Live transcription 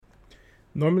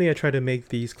Normally, I try to make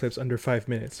these clips under 5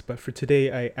 minutes, but for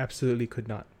today, I absolutely could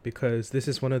not because this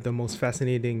is one of the most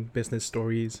fascinating business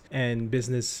stories and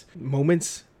business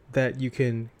moments that you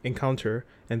can encounter.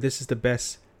 And this is the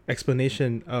best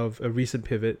explanation of a recent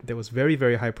pivot that was very,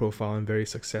 very high profile and very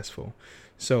successful.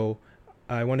 So,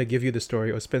 I want to give you the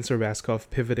story of Spencer Rascoff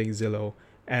pivoting Zillow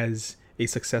as a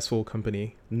successful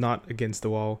company, not against the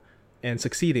wall, and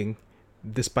succeeding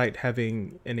despite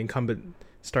having an incumbent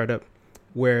startup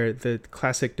where the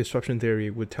classic disruption theory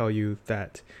would tell you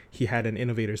that he had an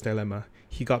innovator's dilemma.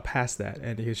 He got past that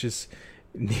and he was just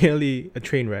nearly a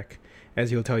train wreck, as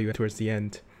he'll tell you towards the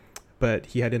end. But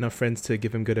he had enough friends to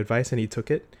give him good advice and he took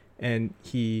it. And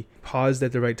he paused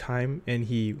at the right time and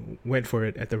he went for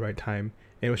it at the right time.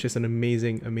 And it was just an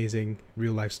amazing, amazing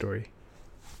real life story.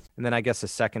 And then I guess a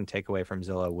second takeaway from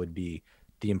Zillow would be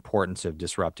the importance of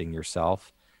disrupting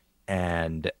yourself.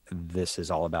 And this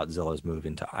is all about Zillow's move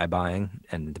into iBuying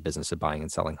and the business of buying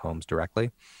and selling homes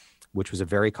directly, which was a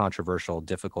very controversial,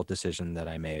 difficult decision that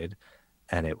I made.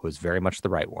 And it was very much the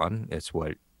right one. It's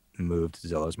what moved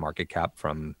Zillow's market cap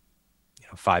from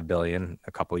 5 billion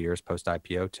a couple years post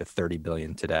IPO to 30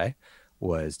 billion today,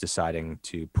 was deciding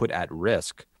to put at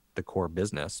risk the core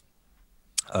business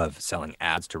of selling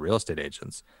ads to real estate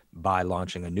agents by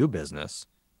launching a new business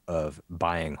of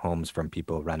buying homes from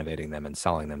people, renovating them and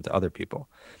selling them to other people.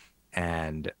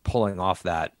 And pulling off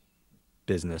that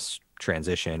business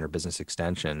transition or business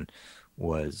extension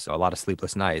was a lot of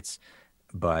sleepless nights,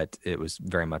 but it was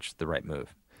very much the right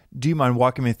move. Do you mind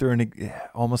walking me through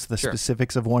almost the Sure.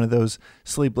 specifics of one of those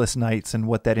sleepless nights and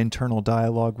what that internal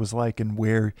dialogue was like and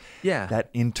where that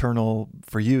internal,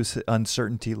 for you,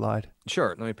 uncertainty lied?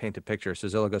 Sure. Let me paint a picture. So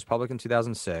Zillow goes public in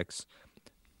 2006.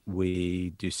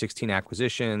 We do 16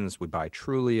 acquisitions. We buy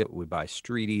Truly. We buy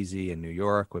StreetEasy in New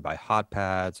York. We buy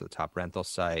HotPads, the top rental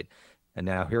site. And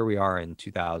now here we are in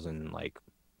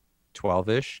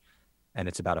 2012-ish, and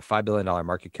it's about a $5 billion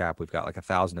market cap. We've got like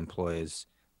 1,000 employees,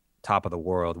 top of the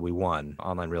world. We won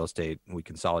online real estate. We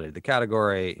consolidated the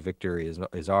category. Victory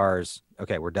is ours.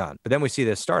 Okay, we're done. But then we see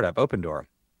this startup, Opendoor,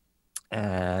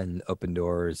 and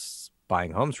Opendoor's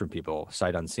buying homes from people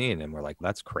sight unseen. And we're like,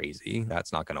 that's crazy.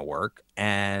 That's not going to work.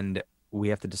 And we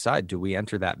have to decide, do we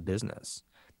enter that business?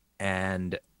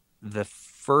 And the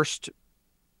first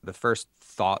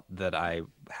thought that I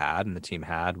had and the team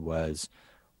had was,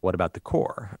 what about the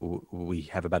core? We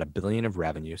have about $1 billion of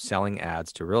revenue selling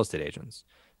ads to real estate agents.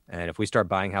 And if we start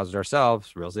buying houses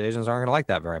ourselves, real estate agents aren't going to like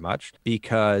that very much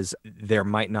because there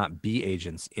might not be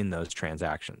agents in those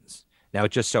transactions. Now,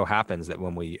 it just so happens that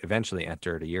when we eventually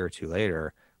entered a year or two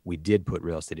later, we did put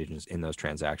real estate agents in those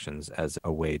transactions as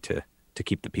a way to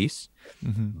keep the peace.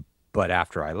 Mm-hmm. But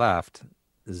after I left,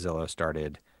 Zillow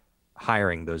started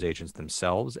hiring those agents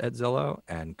themselves at Zillow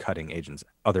and cutting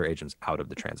other agents out of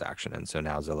the transaction. And so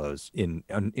now Zillow's in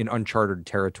uncharted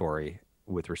territory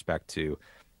with respect to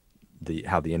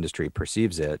how the industry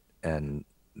perceives it, and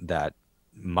that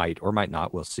might or might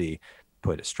not, we'll see,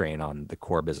 put a strain on the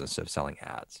core business of selling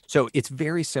ads. So it's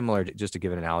very similar just to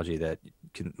give an analogy that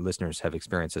listeners have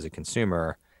experienced as a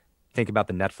consumer. Think about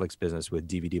the Netflix business with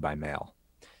DVD by mail.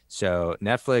 So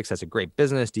Netflix has a great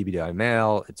business, DVD by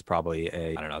mail. It's probably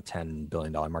a, $10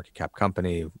 billion market cap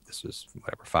company. This was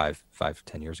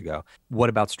 10 years ago. What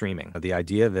about streaming? The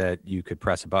idea that you could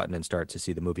press a button and start to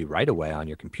see the movie right away on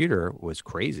your computer was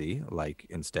crazy. Like,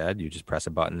 instead, you just press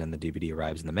a button and the DVD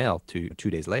arrives in the mail 2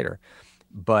 days later.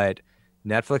 But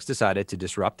Netflix decided to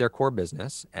disrupt their core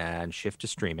business and shift to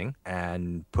streaming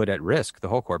and put at risk the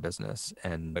whole core business.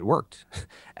 And it worked.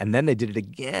 And then they did it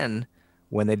again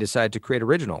when they decided to create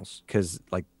originals, because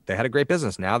they had a great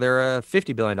business. Now they're a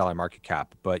 $50 billion market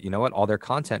cap, but you know what? All their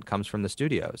content comes from the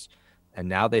studios. And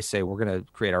now they say, we're going to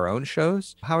create our own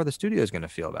shows. How are the studios going to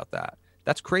feel about that?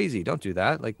 That's crazy. Don't do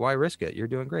that. Why risk it? You're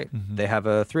doing great. Mm-hmm. They have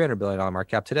a $300 billion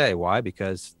market cap today. Why?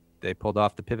 Because they pulled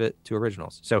off the pivot to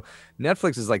originals. So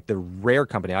Netflix is like the rare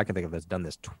company I can think of that's done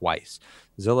this twice.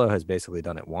 Zillow has basically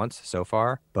done it once so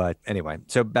far. But anyway,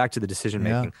 so back to the decision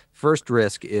making. Yeah. First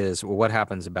risk is, well, what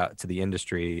happens to the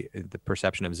industry, the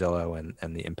perception of Zillow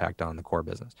and the impact on the core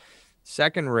business.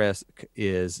 Second risk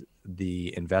is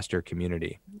the investor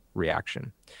community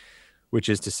reaction, which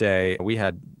is to say, we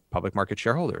had public market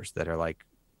shareholders that are like,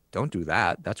 don't do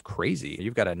that. That's crazy.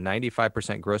 You've got a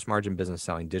 95% gross margin business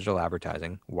selling digital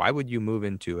advertising. Why would you move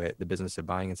into the business of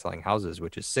buying and selling houses,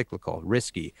 which is cyclical,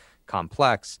 risky,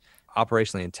 complex,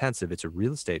 operationally intensive? It's a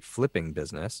real estate flipping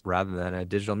business rather than a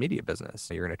digital media business.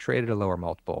 So you're going to trade at a lower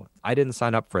multiple. I didn't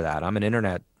sign up for that. I'm an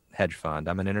internet hedge fund.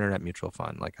 I'm an internet mutual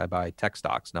fund. Like I buy tech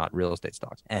stocks, not real estate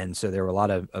stocks. And so there were a lot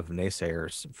of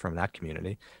naysayers from that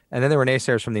community. And then there were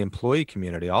naysayers from the employee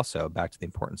community also, back to the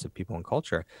importance of people and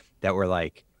culture, that were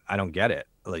like, I don't get it.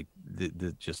 Like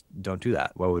just don't do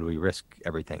that. Why would we risk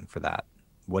everything for that?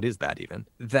 What is that even?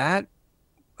 That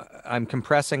I'm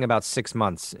compressing about 6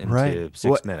 months into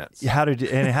 6 minutes. How did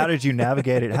you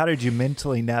navigate it? How did you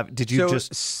mentally navigate? Did you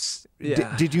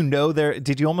did you know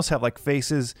did you almost have like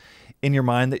faces in your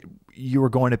mind that you were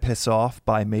going to piss off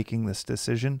by making this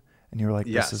decision? And you were like,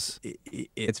 yes,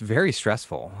 it's very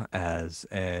stressful as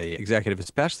a executive,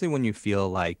 especially when you feel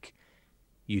like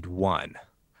you'd won.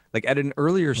 Like at an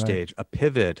earlier stage, a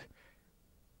pivot,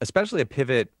 especially a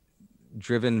pivot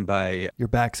driven by your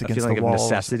back's against the wall.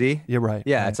 Necessity. You're right.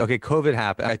 Yeah, right. It's okay. COVID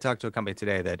happened. I talked to a company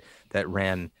today that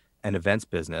ran an events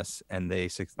business, and then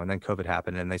COVID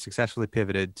happened, and they successfully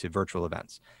pivoted to virtual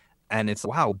events. And it's,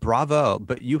 wow, bravo!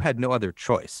 But you had no other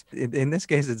choice. In this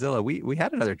case at Zillow, we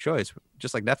had another choice,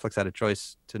 just like Netflix had a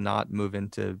choice to not move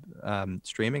into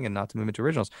streaming and not to move into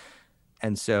originals.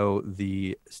 And so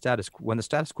when the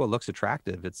status quo looks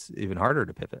attractive, it's even harder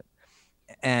to pivot.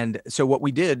 And so what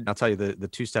we did, I'll tell you the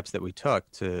 2 steps that we took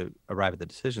to arrive at the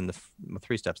decision, the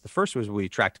 3 steps. The first was we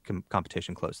tracked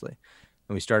competition closely.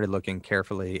 And we started looking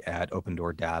carefully at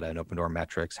Opendoor data and Opendoor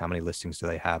metrics. How many listings do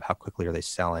they have? How quickly are they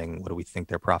selling? What do we think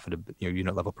their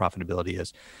unit level profitability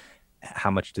is?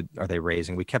 How much are they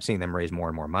raising? We kept seeing them raise more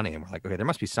and more money. And we're like, okay, there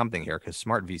must be something here, because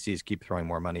smart VCs keep throwing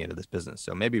more money into this business.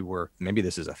 So maybe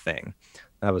this is a thing.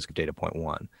 That was data point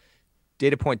 1.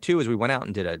 Data point 2 is we went out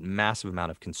and did a massive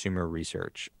amount of consumer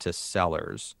research to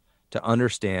sellers to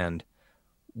understand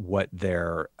what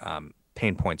their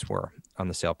pain points were on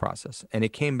the sale process. And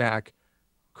it came back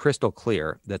crystal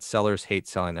clear that sellers hate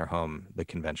selling their home the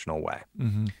conventional way,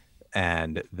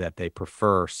 and that they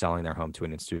prefer selling their home to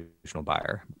an institutional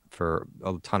buyer for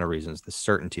a ton of reasons: the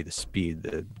certainty, the speed,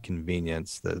 the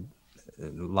convenience,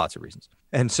 lots of reasons.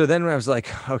 And so then I was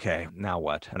like, okay, now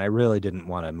what? And I really didn't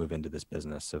want to move into this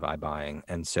business of iBuying.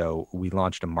 And so we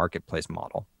launched a marketplace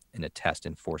model in a test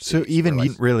in 4 cities. So even you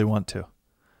didn't really want to?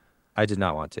 I did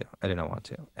not want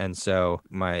to. And so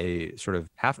my sort of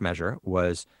half measure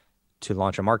was to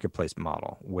launch a marketplace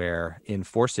model where in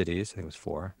 4 cities, I think it was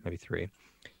 4, maybe 3,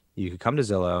 you could come to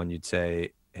Zillow and you'd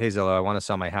say, hey, Zillow, I want to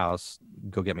sell my house.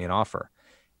 Go get me an offer.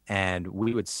 And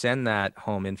we would send that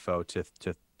home info to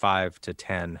 5 to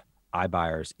 10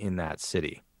 iBuyers in that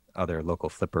city, other local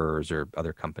flippers or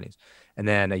other companies. And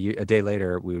then a day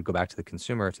later, we would go back to the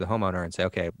consumer, to the homeowner, and say,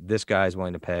 okay, this guy's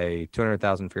willing to pay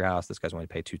 $200,000 for your house. This guy's willing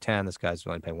to pay $210,000. This guy's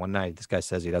willing to pay $190,000. This guy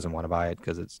says he doesn't want to buy it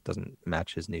because it doesn't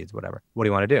match his needs, whatever. What do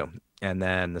you want to do? And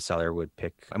then the seller would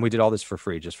pick, and we did all this for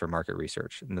free, just for market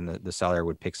research. And then the seller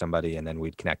would pick somebody, and then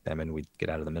we'd connect them, and we'd get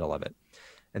out of the middle of it.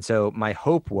 And so my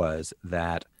hope was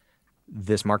that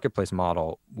this marketplace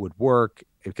model would work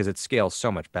because it scales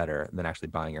so much better than actually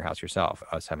buying your house yourself,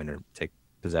 us having to take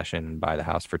possession, buy the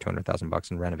house for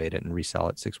 $200,000 and renovate it and resell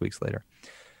it 6 weeks later.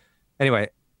 Anyway,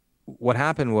 what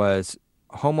happened was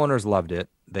homeowners loved it.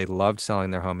 They loved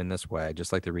selling their home in this way,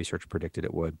 just like the research predicted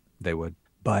they would,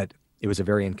 but it was a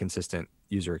very inconsistent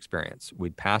user experience.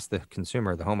 We'd pass the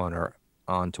consumer, the homeowner,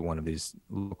 on to one of these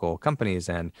local companies,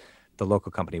 and the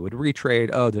local company would retrade.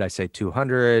 Oh, did I say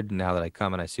 200? Now that I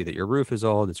come and I see that your roof is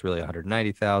old, it's really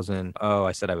 190,000. Oh,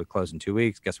 I said I would close in 2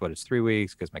 weeks. Guess what? It's 3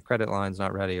 weeks because my credit line's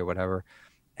not ready or whatever.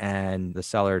 And the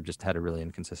seller just had a really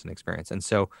inconsistent experience. And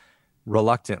so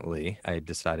reluctantly, I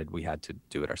decided we had to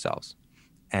do it ourselves.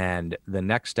 And the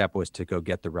next step was to go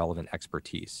get the relevant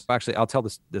expertise. Actually, I'll tell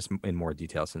this in more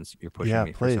detail since you're pushing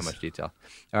me for so much detail.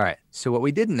 All right. So what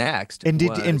we did next and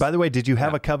by the way, did you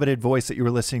have a coveted voice that you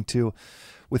were listening to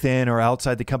within or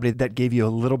outside the company that gave you a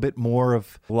little bit more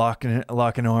of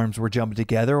locking arms, we're jumping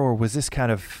together? Or was this kind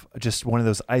of just one of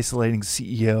those isolating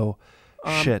CEO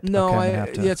shit? No,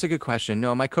 it's a good question.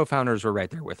 No, my co-founders were right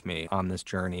there with me on this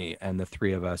journey, and the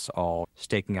 3 of us all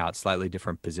staking out slightly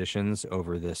different positions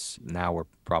over this. Now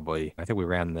I think we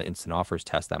ran the instant offers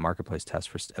test, that marketplace test,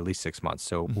 for at least 6 months.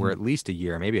 So we're at least a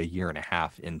year, maybe a year and a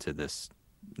half into this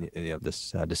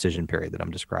decision period that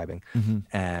I'm describing.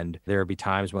 And there would be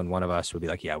times when one of us would be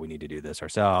like, yeah, we need to do this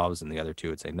ourselves. And the other 2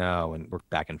 would say no. And we're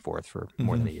back and forth for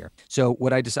more than a year. So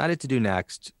what I decided to do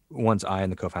next, once I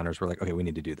and the co-founders were like, okay, we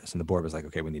need to do this, and the board was like,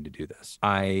 okay, we need to do this,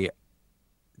 I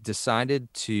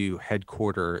decided to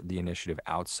headquarter the initiative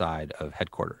outside of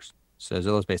headquarters. So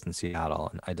Zillow's based in Seattle,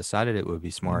 and I decided it would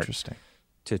be smart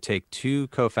to take 2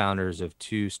 co-founders of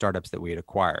 2 startups that we had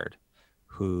acquired,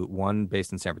 one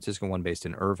based in San Francisco, one based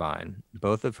in Irvine,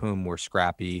 both of whom were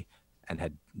scrappy and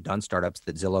had done startups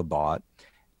that Zillow bought,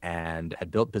 and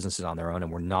had built businesses on their own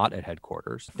and were not at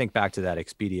headquarters. Think back to that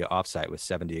Expedia offsite with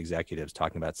 70 executives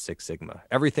talking about Six Sigma.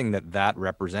 Everything that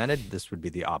represented, this would be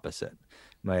the opposite.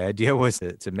 My idea was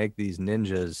to make these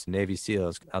ninjas, Navy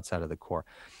SEALs, outside of the core.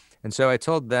 And so I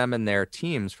told them and their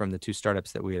teams from the 2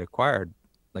 startups that we had acquired,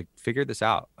 like, figure this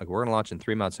out. Like, we're going to launch in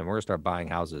 3 months and we're going to start buying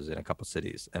houses in a couple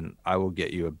cities. And I will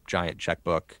get you a giant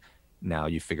checkbook. Now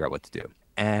you figure out what to do.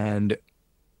 And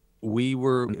they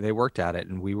worked at it,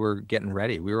 and we were getting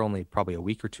ready. We were only probably a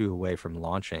week or 2 away from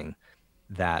launching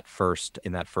in that first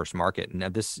market. And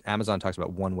this Amazon talks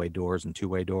about one-way doors and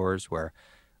two-way doors, where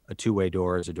a two-way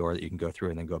door is a door that you can go through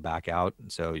and then go back out.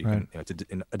 And so you can, it's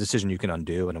a decision you can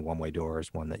undo, and a one-way door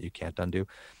is one that you can't undo.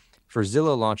 For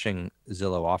Zillow launching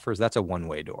Zillow Offers, that's a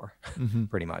one-way door,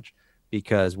 pretty much,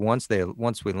 because once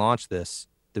we launch this,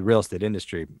 the real estate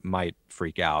industry might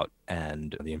freak out,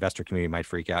 and the investor community might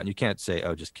freak out, and you can't say,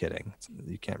 "Oh, just kidding."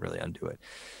 You can't really undo it.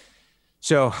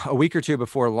 So a week or 2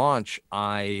 before launch,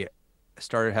 I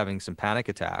started having some panic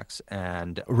attacks,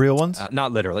 and real ones,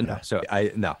 not literally. No. So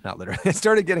not literally. I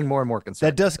started getting more and more concerned.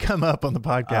 That does come up on the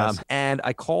podcast. And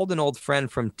I called an old friend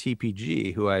from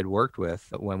TPG who I had worked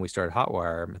with when we started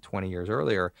Hotwire 20 years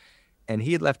earlier. And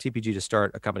he had left TPG to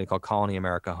start a company called Colony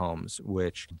America Homes,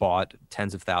 which bought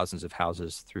tens of thousands of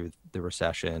houses through the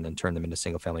recession and turned them into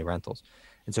single-family rentals.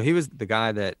 And so he was the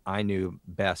guy that I knew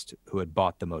best who had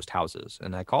bought the most houses.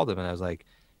 And I called him, and I was like,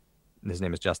 his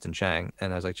name is Justin Chang.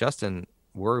 And I was like, Justin,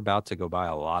 we're about to go buy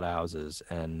a lot of houses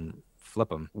and flip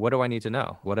them. What do I need to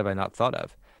know? What have I not thought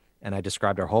of? And I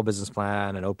described our whole business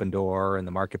plan and Open Door and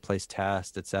the marketplace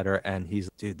test, et cetera. And he's,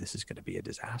 dude, this is going to be a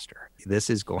disaster. This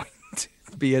is going to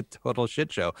be a total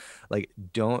shit show. Like,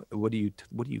 what are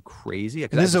you crazy?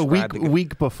 This is a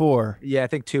week before. Yeah, I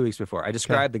think 2 weeks before. I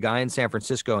described the guy in San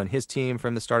Francisco and his team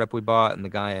from the startup we bought, and the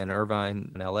guy in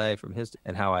Irvine in LA from his,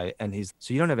 and he's,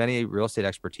 so you don't have any real estate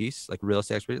expertise, like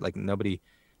nobody.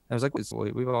 I was like,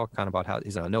 we've all kind of bought houses.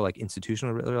 He's like, no, like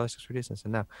institutional real estate expertise. I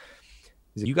said, no.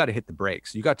 He's like, you got to hit the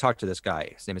brakes. You got to talk to this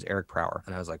guy. His name is Eric Prower.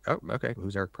 And I was like, oh, okay.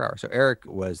 Who's Eric Prower? So Eric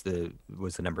was the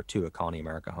number 2 at Colony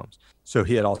America Homes. So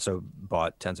he had also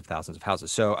bought tens of thousands of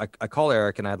houses. So I call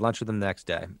Eric, and I had lunch with him the next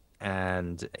day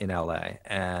and in LA.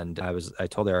 And I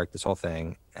told Eric this whole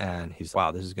thing, and he's,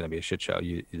 wow, this is going to be a shit show.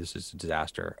 This is a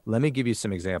disaster. Let me give you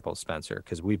some examples, Spencer,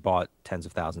 because we bought tens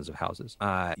of thousands of houses.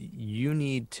 You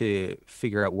need to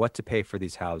figure out what to pay for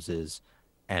these houses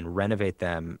and renovate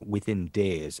them within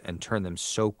days and turn them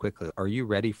so quickly. Are you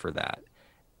ready for that?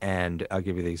 And I'll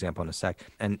give you the example in a sec.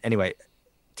 And anyway,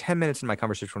 10 minutes in my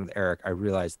conversation with Eric, I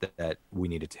realized that we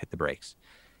needed to hit the brakes.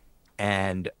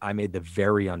 And I made the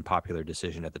very unpopular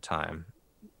decision at the time,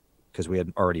 because we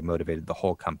had already motivated the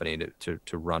whole company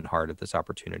to run hard at this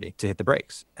opportunity, to hit the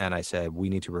brakes. And I said, we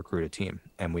need to recruit a team,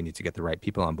 and we need to get the right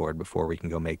people on board before we can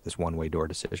go make this one-way door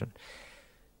decision.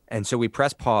 And so we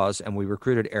pressed pause, and we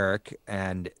recruited Eric,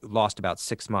 and lost about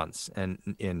 6 months and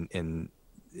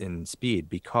in speed,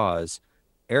 because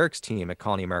Eric's team at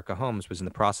Colony America Homes was in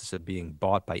the process of being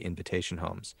bought by Invitation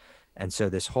Homes. And so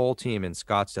this whole team in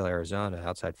Scottsdale, Arizona,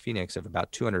 outside Phoenix, of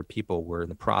about 200 people were in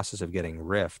the process of getting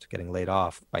laid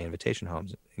off by Invitation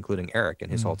Homes, including Eric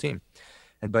and his whole team.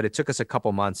 But it took us a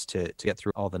couple months to get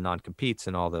through all the non-competes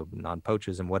and all the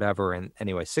non-poaches and whatever. And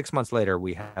anyway, 6 months later,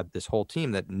 we had this whole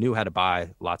team that knew how to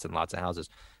buy lots and lots of houses.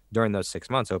 During those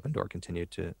 6 months, Open Door continued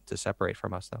to separate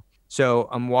from us, though. So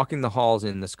I'm walking the halls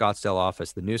in the Scottsdale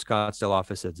office, the new Scottsdale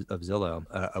office of Zillow,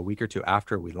 a week or 2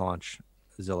 after we launch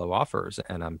Zillow Offers.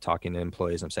 And I'm talking to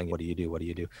employees. I'm saying, what do you do? What do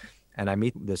you do? And I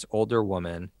meet this older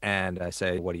woman, and I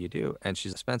say, what do you do? And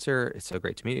she's, Spencer, it's so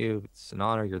great to meet you. It's an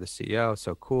honor. You're the CEO.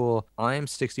 So cool. I'm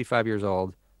 65 years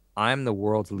old. I'm the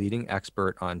world's leading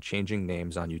expert on changing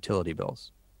names on utility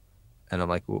bills. And I'm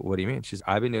like, what do you mean? She's,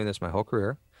 I've been doing this my whole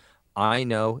career. I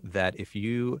know that if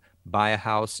you buy a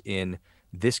house in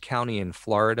this county in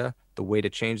Florida, the way to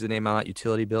change the name on that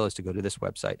utility bill is to go to this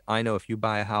website. I know if you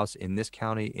buy a house in this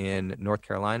county in North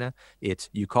Carolina, it's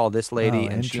you call this lady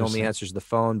and she only answers the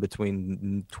phone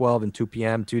between 12 and 2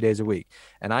 p.m. 2 days a week.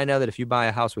 And I know that if you buy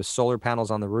a house with solar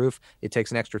panels on the roof, it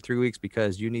takes an extra 3 weeks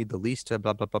because you need the lease to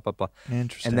blah, blah, blah, blah, blah.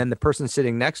 Interesting. And then the person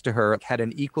sitting next to her had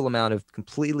an equal amount of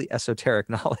completely esoteric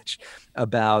knowledge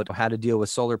about how to deal with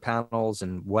solar panels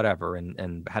and whatever,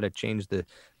 and how to change the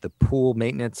pool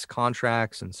maintenance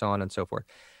contracts and so on and so forth.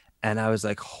 And I was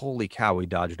like, holy cow, we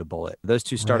dodged a bullet. Those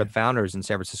 2 startup founders in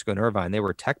San Francisco and Irvine, they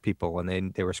were tech people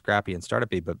and they were scrappy and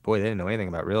startup-y, but boy, they didn't know anything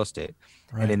about real estate.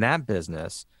 Right. And in that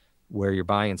business where you're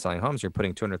buying and selling homes, you're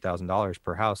putting $200,000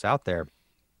 per house out there.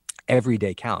 Every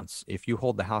day counts. If you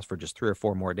hold the house for just 3 or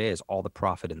 4 more days, all the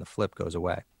profit in the flip goes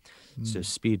away. So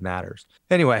speed matters.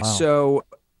 Anyway, so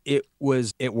It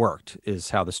worked is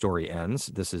how the story ends.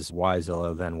 This is why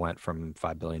Zillow then went from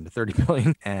 5 billion to 30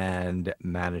 billion and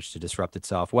managed to disrupt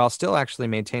itself while still actually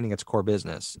maintaining its core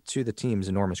business. To the team's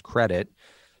enormous credit,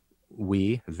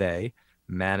 they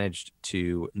managed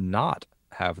to not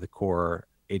have the core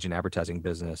agent advertising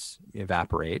business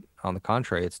evaporate. On the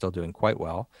contrary, it's still doing quite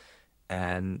well.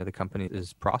 And the company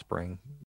is prospering